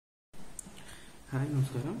Hi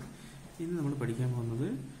നമസ്കാരം. ഇന്ന് നമ്മൾ പഠിക്കാൻ പോകുന്നത്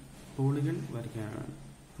പോളിഗൺ വരയ്ക്കാനാണ്.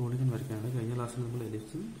 കഴിഞ്ഞ ക്ലാസ്സിൽ നമ്മൾ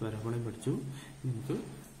എലിപ്സും പരബോളയും പഠിച്ചു. നമുക്ക്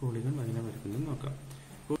പോളിഗൺ എങ്ങനെ വരയ്ക്കുന്നത് നോക്കാം.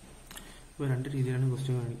 ഇപ്പോൾ രണ്ട് രീതിയിലാണ്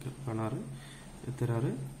ക്വസ്റ്റ്യൻ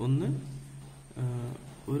തരാറ്. ഒന്ന്,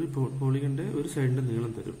 ഒരു പോളിഗണിൻ്റെ ഒരു സൈഡിൻ്റെ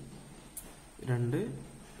നീളം തരും. രണ്ട്,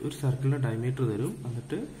 ഒരു സർക്കിളിൻ്റെ ഡയമീറ്റർ തരും.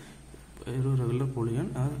 എന്നിട്ട് ഒരു റെഗുലർ പോളിഗൺ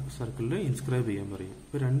ആ സർക്കിളിൽ ഇൻസ്ക്രൈബ് ചെയ്യാൻ പറയും.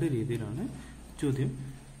 ഇപ്പോൾ രണ്ട് രീതിയിലാണ്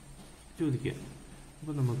ചോദിക്കുക.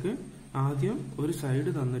 അപ്പോൾ നമുക്ക് ആദ്യം ഒരു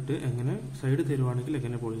സൈഡ് തന്നിട്ട് സൈഡ് തരുവാണെങ്കിൽ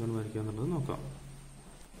എങ്ങനെ പോളിഗൺ വരയ്ക്കുക എന്നുള്ളത് നോക്കാം.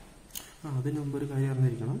 അതിന് മുമ്പ് ഒരു കാര്യം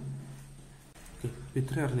അറിഞ്ഞിരിക്കണം.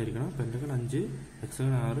 ഇത്ര അറിഞ്ഞിരിക്കണം: pentagon 5,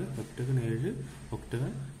 hexagon 6, heptagon 7,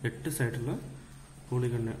 octagon 8 സൈഡുള്ള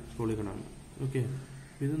പോളിഗണാണ്. Okay,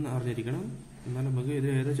 ഇതൊന്ന് അറിഞ്ഞിരിക്കണം. എന്നാൽ നമുക്ക്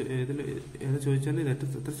ഇത് ഏതാ ചോദിച്ചാൽ ഇത്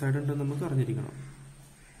എത്ര സൈഡ് ഉണ്ടെന്ന് നമുക്ക് അറിഞ്ഞിരിക്കണം.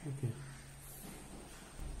 ഓക്കെ,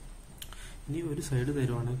 ഇനി ഒരു സൈഡ്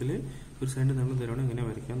തരുവാണെങ്കിൽ, ഒരു സൈഡ് നമ്മൾ തരുവാണെങ്കിൽ എങ്ങനെ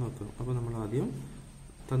വരയ്ക്കാൻ നോക്കാം. അപ്പോൾ നമ്മൾ ആദ്യം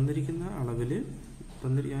തന്നിരിക്കുന്ന അളവിൽ,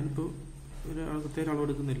 ഞാനിപ്പോൾ ഒരു പ്രത്യേക അളവ്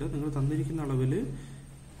എടുക്കുന്നില്ല, നിങ്ങൾ തന്നിരിക്കുന്ന അളവിൽ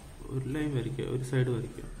ഒരു ലൈൻ വരയ്ക്കുക, ഒരു സൈഡ്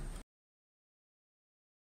വരയ്ക്കുക.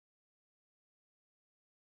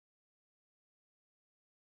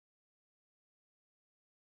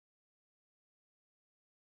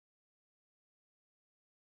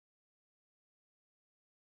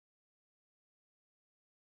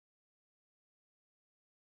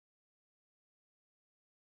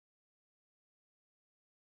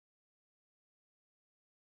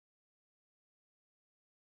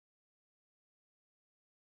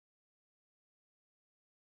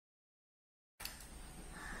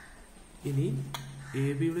 ഇനി എ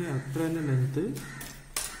ബിയുടെ അത്ര തന്നെ ലെങ്ത്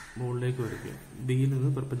മുകളിലേക്ക് വരയ്ക്കുക. ബിയിൽ നിന്ന്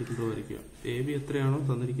പെർപെൻഡിക്കുലർ വരയ്ക്കുക. എ ബി എത്രയാണോ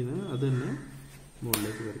തന്നിരിക്കുന്നത് അത് തന്നെ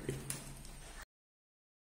മുകളിലേക്ക് വരയ്ക്കുക.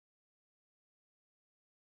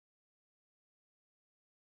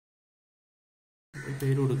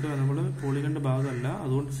 പേര് കൊടുക്കുക. നമ്മൾ പോളിഗണിന്റെ ഭാഗമല്ല,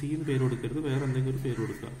 അതുകൊണ്ട് സി എന്ന് പേര് കൊടുക്കരുത്, വേറെ എന്തെങ്കിലും ഒരു പേര്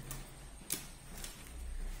കൊടുക്കുക.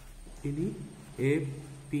 ഇനി എ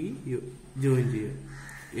പി ജോയിൻ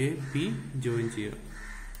ചെയ്യുക.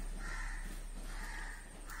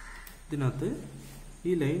 ഇതിനകത്ത്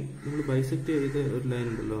ഈ ലൈൻ നമ്മൾ ബൈസെക്ട് ചെയ്ത ഒരു ലൈൻ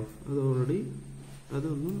ഉണ്ടല്ലോ,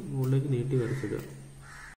 അതൊന്ന് മുകളിലേക്ക് നീട്ടി വരച്ചിടുക.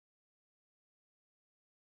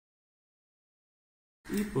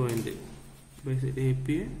 ഈ പോയിന്റ് എ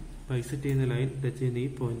പിയെ ബൈസെക്ട് ചെയ്യുന്ന ലൈൻ ടച്ച് ചെയ്യുന്ന ഈ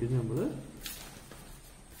പോയിന്റിന് നമ്മൾ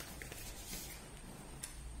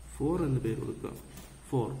 4 എന്ന് പേര് കൊടുക്കുക.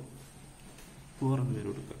 4 എന്ന് പേര്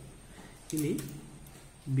കൊടുക്കുക. ഇനി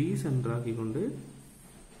ബി സെന്റർ ആക്കിക്കൊണ്ട്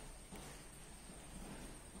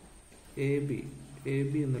എ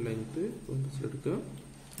ബി എന്ന ലെങ്ത് എടുക്കുക.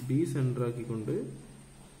 ബി സെന്റർ ആക്കിക്കൊണ്ട്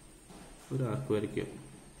ഒരു ആർക്ക് വരയ്ക്കുക.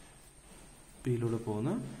 പിയിലൂടെ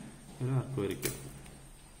പോകുന്ന ഒരു ആർക്ക് വരയ്ക്കുക.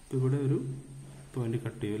 ഇവിടെ ഒരു പോയിന്റ്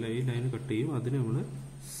കട്ട് ചെയ്യും, ഈ ലൈൻ കട്ട് ചെയ്യും. അതിന് നമ്മൾ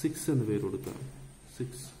 6 എന്ന് പേര് കൊടുക്കുക.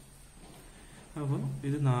 6. അപ്പോൾ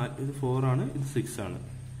ഇത് 4 ആണ്, ഇത് 6 ആണ്.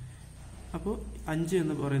 അപ്പോൾ 5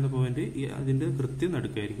 എന്ന് പറയുന്ന പോയിന്റ് അതിന്റെ കൃത്യം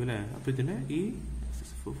നടുക്കായിരിക്കും അല്ലെ. അപ്പൊ ഇതിനെ ഈ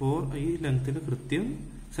ലെങ്ത്തിന്റെ കൃത്യം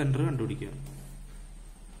സെന്റർ കണ്ടുപിടിക്കുക.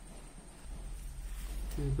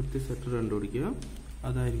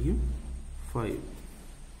 അതായിരിക്കും 5.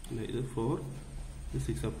 ഇത് 4, ഇത്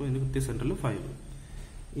 6. അപ്പോൾ ഇതിന്റെ കൃത്യ സെന്ററിൽ 5.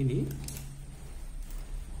 ഇനി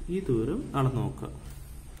ഈ ദൂരം അളന്ന് നോക്കുക.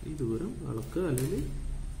 ഈ ദൂരം അളക്കുക, അല്ലെങ്കിൽ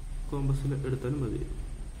കോമ്പസിൽ എടുത്താലും മതി.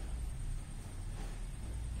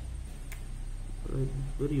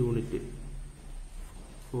 ഒരു യൂണിറ്റ്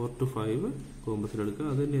 4 to 5 കോമ്പസിൽ എടുക്കുക.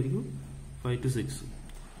 അത് തന്നെയായിരിക്കും 5 to 6.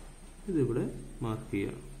 ഇതിവിടെ മാർക്ക്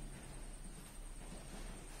ചെയ്യുക.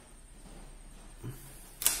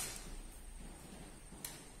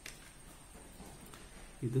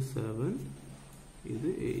 ഇത് 7, ഇത്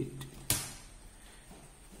 8.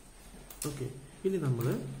 ഓക്കെ, ഇനി നമ്മൾ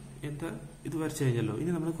ഇത് വരച്ചു കഴിഞ്ഞല്ലോ.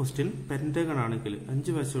 ഇനി നമ്മൾ ക്വസ്റ്റ്യൻ പെന്റഗൺ ആണെങ്കിൽ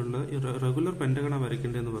 5 വശമുള്ള റെഗുലർ പെന്റഗണ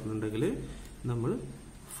വരയ്ക്കേണ്ടതെന്ന് പറഞ്ഞിട്ടുണ്ടെങ്കിൽ നമ്മൾ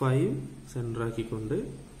 5 സെന്റർ ആക്കിക്കൊണ്ട്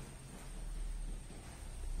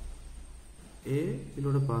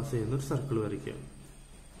എയിലൂടെ പാസ് ചെയ്യുന്ന ഒരു സർക്കിൾ വരയ്ക്കുക.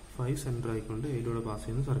 5 സെന്റർ ആയിക്കൊണ്ട് എയിലൂടെ പാസ്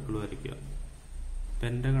ചെയ്യുന്ന സർക്കിൾ വരയ്ക്കുക.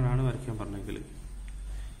 പെന്റഗൺ ആണ് വരയ്ക്കാൻ പറഞ്ഞെങ്കിൽ.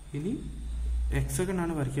 ഇനി ഹെക്സഗൺ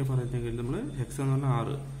ആണ് വരയ്ക്കാൻ പറഞ്ഞെങ്കിൽ നമ്മൾ ഹെക്സഗൺ എന്ന്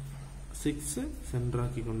പറഞ്ഞാൽ 6 സെന്റർ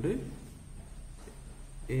ആക്കിക്കൊണ്ട്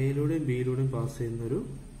എയിലൂടെയും ബിയിലൂടെയും പാസ് ചെയ്യുന്ന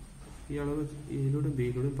ഈ അളവ് എയിലൂടെയും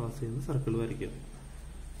ബിയിലൂടെയും പാസ് ചെയ്യുന്ന സർക്കിൾ വരയ്ക്കുക.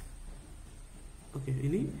 ഓക്കെ,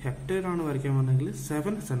 ഇനി ഹെക്ടർ ആണ് വരയ്ക്കാൻ പറഞ്ഞെങ്കിൽ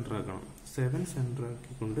 7 സെന്റർ ആക്കണം. 7 സെന്റർ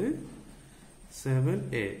ആക്കിക്കൊണ്ട്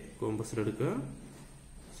 7A കോമ്പസിൽ എടുക്കുക.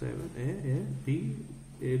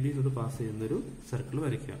 7A ബിയിലൂടെ പാസ് ചെയ്യുന്നൊരു സർക്കിൾ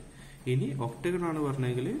വരയ്ക്കുക. ഇനി ഒക്ടഗൺ ആണ്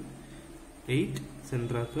പറഞ്ഞെങ്കിൽ 8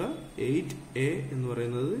 സെന്റർ ആക്കുക. 8A എന്ന്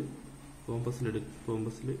പറയുന്നത് കോമ്പസിൽ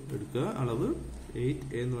എടുക്കുക. അളവ്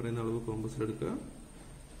 8A എന്ന് പറയുന്ന അളവ് കോമ്പസിൽ എടുക്കുക.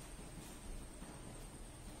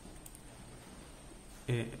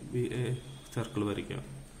 സർക്കിൾ വരയ്ക്കുക.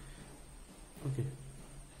 ഓക്കെ,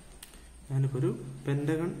 ഞാനിപ്പോൾ ഒരു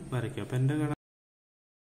പെന്റഗൺ വരയ്ക്കാം. പെന്റഗൺ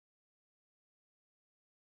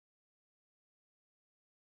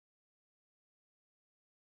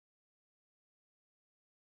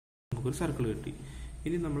നമുക്കൊരു സർക്കിൾ കിട്ടി.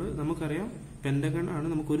 ഇനി നമുക്കറിയാം പെന്റഗൺ ആണ്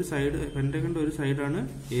നമുക്കൊരു സൈഡ്, പെന്റഗണിന്റെ ഒരു സൈഡാണ്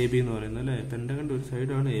AB എന്ന് പറയുന്നത് അല്ലേ. പെന്റഗണിന്റെ ഒരു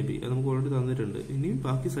സൈഡാണ് AB, അത് നമുക്ക് ഓൾറെഡി തന്നിട്ടുണ്ട്. ഇനി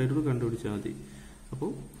ബാക്കി സൈഡുകൾ കണ്ടുപിടിച്ചാൽ മതി.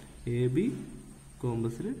 അപ്പോൾ AB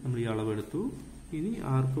കോമ്പസിൽ നമ്മൾ ഈ അളവെടുത്തു. ഇനി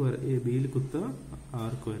ആർക്ക് ABയിൽ കുത്തുക,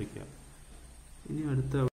 ആർക്ക് വരയ്ക്കുക. ഇനി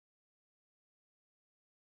അടുത്ത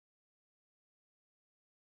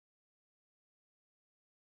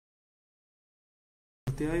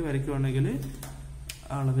കൃത്യമായി വരയ്ക്കുവാണെങ്കിൽ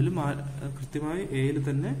അളവിൽ കൃത്യമായി Aയിൽ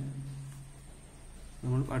തന്നെ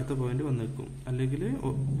നമ്മൾ അടുത്ത പോയിന്റ് വന്ന് നിൽക്കും. അല്ലെങ്കിൽ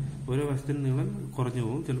ഓരോ വശത്തിന് നീളം കുറഞ്ഞു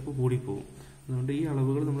പോകും, ചിലപ്പോൾ കൂടിപ്പോകും. അതുകൊണ്ട് ഈ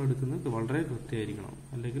അളവുകൾ നമ്മൾ എടുക്കുന്നത് വളരെ കൃത്യമായിരിക്കണം.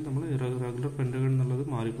 അല്ലെങ്കിൽ നമ്മൾ റെഗുലർ പെന്റഗൺ എന്നുള്ളത്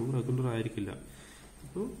മാറിപ്പോകും, റെഗുലർ ആയിരിക്കില്ല.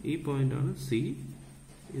 അപ്പോൾ ഈ പോയിന്റാണ് C,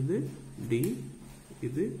 ഇത് D,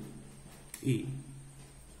 ഇത് E.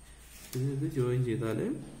 ഇത് ജോയിൻ ചെയ്താൽ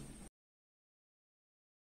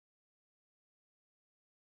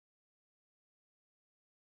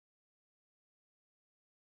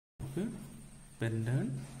പെന്റഗൺ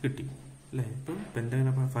കിട്ടി അല്ലേ. ഇപ്പം പെന്റഗൺ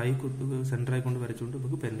അപ്പം 5 സെന്ററായി കൊണ്ട് വരച്ചുകൊണ്ട്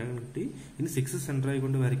നമുക്ക് പെന്റഗൺ കിട്ടി. ഇനി 6 സെന്ററായി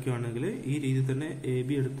കൊണ്ട് വരയ്ക്കുകയാണെങ്കിൽ ഈ രീതിയിൽ തന്നെ AB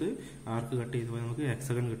എടുത്ത് ആർക്ക് കട്ട് ചെയ്ത് പോയാൽ നമുക്ക്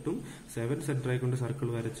ഹെക്സഗൺ കിട്ടും. 7 സെന്ററായി കൊണ്ട് സർക്കിൾ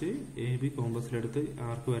വരച്ച് AB കോമ്പസിലെടുത്ത്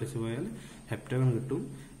ആർക്ക് വരച്ച് പോയാൽ ഹെപ്റ്റഗൺ കിട്ടും.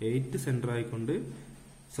 8 സെന്ററായി കൊണ്ട്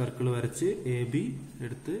സർക്കിൾ വരച്ച് AB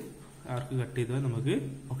എടുത്ത് ആർക്ക് കട്ട് ചെയ്താൽ നമുക്ക്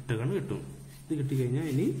ഒക്ടഗൺ കിട്ടും. ഇത് കിട്ടിക്കഴിഞ്ഞാൽ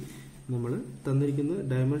ഇനി നമ്മൾ തന്നിരിക്കുന്ന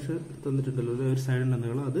ഡയമെൻഷൻ തന്നിട്ടുണ്ടല്ലോ, ഒരു സൈഡ്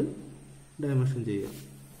ഉണ്ടെന്നുള്ള അത് ഡയമെൻഷൻ ചെയ്യാം.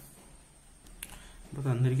 അപ്പോൾ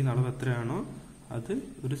തന്നിരിക്കുന്ന അളവ് എത്രയാണോ അത്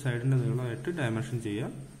ഒരു സൈഡിന്റെ നീളമായിട്ട് ഡയമെൻഷൻ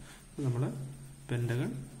ചെയ്യാം. നമ്മൾ പെന്റഗൺ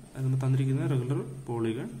നമ്മൾ തന്നിരിക്കുന്ന റെഗുലർ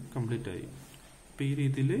പോളിഗൺ കംപ്ലീറ്റ് ആയി. അപ്പോൾ ഈ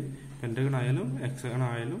രീതിയിൽ പെന്റഗൺ ആയാലും ഹെക്സഗൺ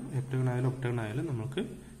ആയാലും ഹെപ്റ്റഗൺ ആയാലും ഒക്ടഗൺ ആയാലും നമുക്ക്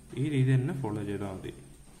ഈ രീതി തന്നെ ഫോളോ ചെയ്താൽ മതി.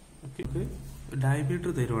 ഓക്കെ,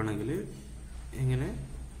 ഡയമീറ്റർ തരുവാണെങ്കിൽ എങ്ങനെ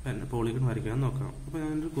പോളിഗൺ വരയ്ക്കാൻ നോക്കാം. അപ്പോൾ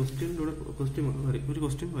ഞാനൊരു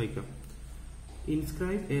ക്വസ്റ്റ്യൻ വായിക്കാം.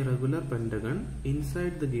 Inscribe a regular pentagon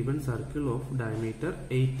inside the given circle of diameter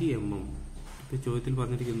 80 mm. ഇപ്പോൾ ചോദ്യത്തിൽ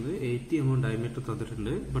പറഞ്ഞിരിക്കുന്നത് 80 mm ഡയമീറ്റർ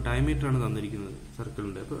തന്നിട്ടുണ്ട്. ഇപ്പോൾ ഡയമീറ്റർ ആണ് തന്നിരിക്കുന്നത്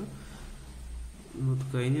സർക്കിളിന്റെ. അപ്പോൾ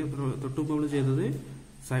കഴിഞ്ഞ തൊട്ടുമ്പോൾ നമ്മൾ ചെയ്തത്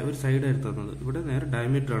ഒരു സൈഡായിരുന്നു തന്നത്, ഇവിടെ നേരെ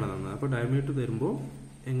ഡയമീറ്റർ ആണ് തന്നത്. അപ്പോൾ ഡയമീറ്റർ തരുമ്പോൾ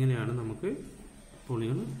എങ്ങനെയാണ് നമുക്ക്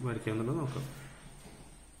പോളിഗൺ വരയ്ക്കാന്നുള്ളത് നോക്കാം.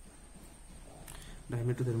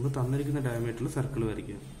 ഡയമീറ്റർ തരുമ്പോൾ തന്നിരിക്കുന്ന ഡയമീറ്ററിൽ സർക്കിൾ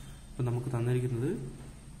വരയ്ക്കുക. അപ്പോൾ നമുക്ക് തന്നിരിക്കുന്നത്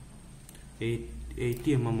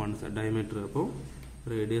 80 mm ആണ് ഡയമീറ്റർ. അപ്പോൾ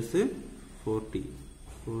റേഡിയസ്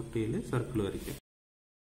 40യിൽ സർക്കിൾ വരയ്ക്കാം.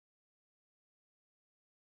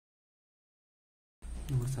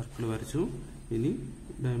 നമ്മൾ സർക്കിൾ വരച്ചു. ഇനി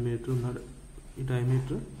ഡയമീറ്റർ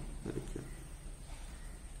വരയ്ക്കാം.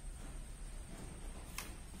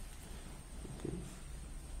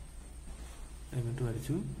 ഡയമീറ്റർ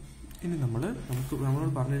വരച്ചു. ഇനി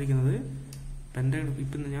നമ്മളോട് പറഞ്ഞിരിക്കുന്നത് പെന്റഗൺ,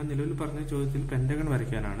 ഇപ്പം ഞാൻ നിലവിൽ പറഞ്ഞ ചോദ്യത്തിൽ പെന്റഗൺ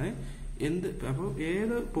വരയ്ക്കാനാണ്. അപ്പോൾ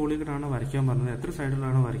ഏത് പോളിഗണാണോ വരയ്ക്കാൻ പറഞ്ഞത്, എത്ര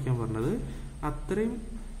സൈഡുകളാണോ വരയ്ക്കാൻ പറഞ്ഞത്, അത്രയും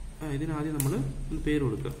ഇതിനാദ്യം നമ്മൾ പേര്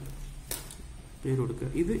കൊടുക്കുക.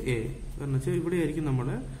 ഇത് A കാരണം വെച്ചാൽ ഇവിടെ ആയിരിക്കും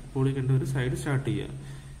നമ്മുടെ പോളിഗണിന്റെ ഒരു സൈഡ് സ്റ്റാർട്ട് ചെയ്യുക.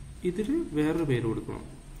 ഇതിന് വേറൊരു പേര് കൊടുക്കണം,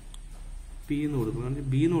 P എന്ന് കൊടുക്കണം. കാരണം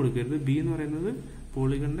B എന്ന് കൊടുക്കരുത്. B എന്ന് പറയുന്നത്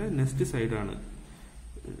പോളിഗണിന്റെ നെക്സ്റ്റ് സൈഡാണ്.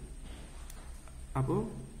 അപ്പോൾ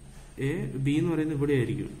B എന്ന് പറയുന്നത് ഇവിടെ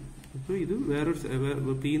ആയിരിക്കും. അപ്പോൾ ഇത്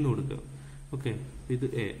വേറൊരു P എന്ന് കൊടുക്കുക. ഓക്കെ, ഇത്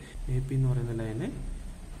AP എന്ന് പറയുന്ന ലൈന്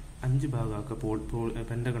 5 ഭാഗമാക്കുക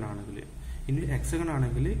പെന്റഗൺ ആണെങ്കിൽ. ഇനി ഹെക്സഗൺ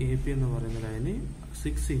ആണെങ്കിൽ AP എന്ന് പറയുന്ന ലൈന്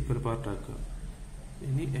 6 ഈക്വൽ പാർട്ട് ആക്കുക.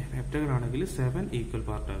 ഇനി ഹെപ്റ്റഗൺ ആണെങ്കിൽ 7 ഈക്വൽ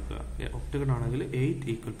പാർട്ട് ആക്കുക. ഒക്ടഗൺ ആണെങ്കിൽ 8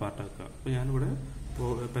 ഈക്വൽ പാർട്ട് ആക്കുക. അപ്പോൾ ഞാനിവിടെ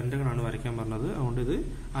പെന്റഗൺ ആണ് വരയ്ക്കാൻ പറഞ്ഞത്, അതുകൊണ്ട് ഇത്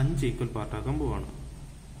 5 ഈക്വൽ പാർട്ട് ആക്കാൻ പോവാണ്.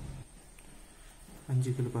 5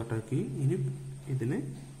 ഈക്വൽ പാർട്ട് ആക്കി. ഇനി ഇതിന്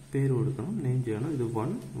പേര് കൊടുക്കണം, നെയിം ചെയ്യണം. ഇത്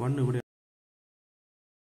 1 ഇവിടെ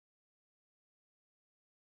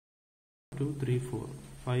 2 3 4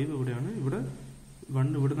 5 ഇവിടെയാണ്. ഇവിടെ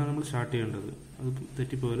 1 ഇവിടെ നിന്നാണ് നമ്മൾ സ്റ്റാർട്ട് ചെയ്യേണ്ടത്, അത്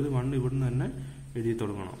തെറ്റിപ്പോരുത്. 1 ഇവിടെ നിന്ന് തന്നെ എഴുതി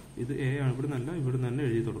തുടങ്ങണം. ഇത് A ആണ്, ഇവിടെ നിന്നല്ല, ഇവിടെ നിന്ന് തന്നെ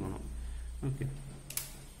എഴുതി തുടങ്ങണം. ഓക്കെ,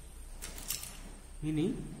 ഇനി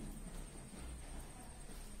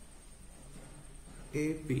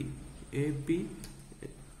AP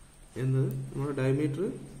എന്നത് നമ്മുടെ ഡയമീറ്റർ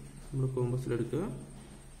നമ്മൾ കോമ്പസിലെടുക്കുക,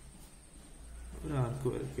 ഒരു ആർക്ക്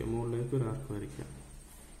വരയ്ക്കുക, മുകളിലേക്ക് ഒരു ആർക്ക് വരയ്ക്കുക.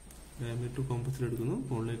 ഡയമീറ്റർ കോമ്പസിലെടുക്കുന്നു,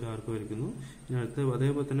 മുകളിലേക്ക് ആർക്ക് വരയ്ക്കുന്നു. ഇനി അടുത്ത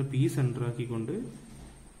അതേപോലെ തന്നെ P സെന്റർ ആക്കിക്കൊണ്ട്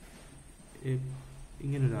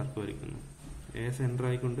ഇങ്ങനെ ഒരു ആർക്ക് വരയ്ക്കുന്നു. എ സെൻറ്റർ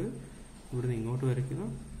ആയിക്കൊണ്ട് ഇവിടുന്ന് ഇങ്ങോട്ട് വരയ്ക്കുന്നു.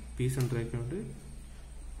 പി സെൻറ്റർ ആയിക്കൊണ്ട്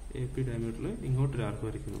എ പി ഡയമീറ്ററിൽ ഇങ്ങോട്ടൊരു ആർക്ക്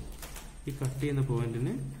വരയ്ക്കുന്നു. ഈ കട്ട് ചെയ്യുന്ന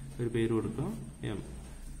പോയിന്റിന് ഒരു പേര് കൊടുക്കാം, എം.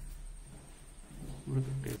 ഇവിടെ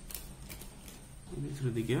കട്ട് ചെയ്യാം. ഇനി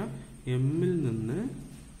ശ്രദ്ധിക്കുക, എമ്മിൽ നിന്ന്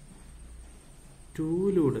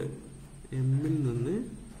 2 എമ്മിൽ നിന്ന്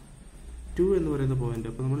 2 എന്ന് പറയുന്ന പോയിന്റ്.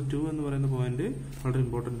 അപ്പോൾ നമ്മൾ 2 എന്ന് പറയുന്ന പോയിന്റ് വളരെ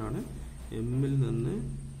ഇമ്പോർട്ടൻ്റ് ആണ്. എമ്മിൽ നിന്ന്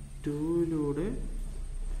 2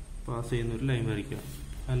 പാസ് ചെയ്യുന്ന ഒരു ലൈൻ വരയ്ക്കുക.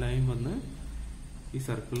 ആ ലൈൻ വന്ന് ഈ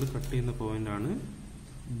സർക്കിളിൽ കട്ട് ചെയ്യുന്ന പോയിന്റ് ആണ്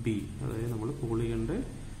ബി. അതായത് നമ്മൾ പോളിഗണിന്റെ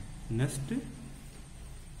നെക്സ്റ്റ്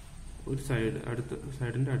ഒരു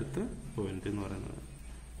സൈഡിന്റെ അടുത്ത പോയിന്റ് എന്ന് പറയുന്നത്.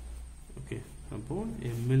 ഓക്കെ, അപ്പോൾ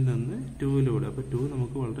എമ്മിൽ നിന്ന് 2 അപ്പോൾ 2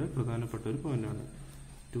 നമുക്ക് വളരെ പ്രധാനപ്പെട്ട ഒരു പോയിന്റ് ആണ്.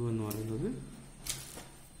 2 എന്ന് പറയുന്നത്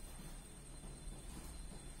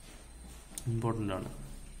ഇമ്പോർട്ടൻ്റ് ആണ്.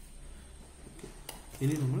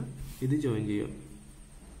 ഇനി നമ്മൾ ഇത് ജോയിൻ ചെയ്യാം.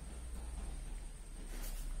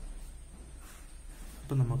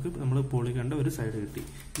 അപ്പം നമ്മൾ പോളിഗണിന്റെ ഒരു സൈഡ് കിട്ടി.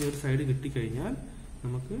 ഈ ഒരു സൈഡ് കിട്ടിക്കഴിഞ്ഞാൽ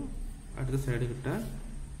നമുക്ക് അടുത്ത സൈഡ് കിട്ടാൻ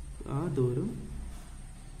ആ ദൂരം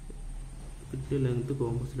കിട്ടിയ ലെങ്ത്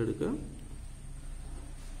കോമ്പസിലെടുക്കുക.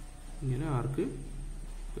 ഇങ്ങനെ ആർക്ക്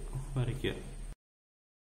വരയ്ക്കുക.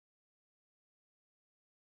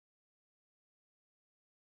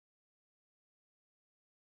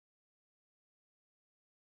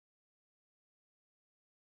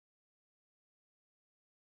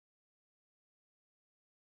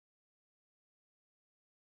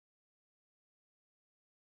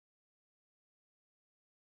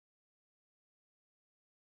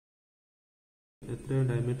 എത്ര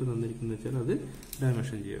ഡയമീറ്റർ തന്നിരിക്കുന്നത് വെച്ചാൽ അത്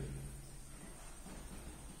ഡയമെൻഷൻ ചെയ്യാം.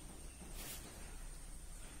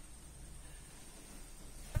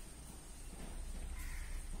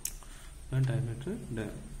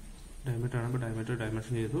 ഡയമീറ്റർ ആണെങ്കിൽ ഡയമീറ്റർ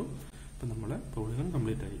ഡയമെൻഷൻ ചെയ്തു. അപ്പം നമ്മളെ പോളിഗൺ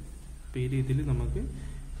കംപ്ലീറ്റ് ആയി. അപ്പം ഈ രീതിയിൽ നമുക്ക്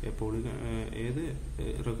പോളിഗൺ ഏത്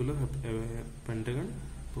regular pentagon,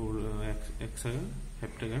 hexagon,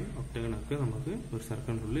 heptagon, octagon ഒക്കെ നമുക്ക് ഒരു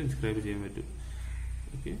സർക്കിളിനുള്ളിൽ ഇൻസ്ക്രൈബ് ചെയ്യാൻ പറ്റും.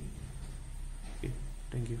 Okay,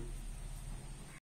 thank you.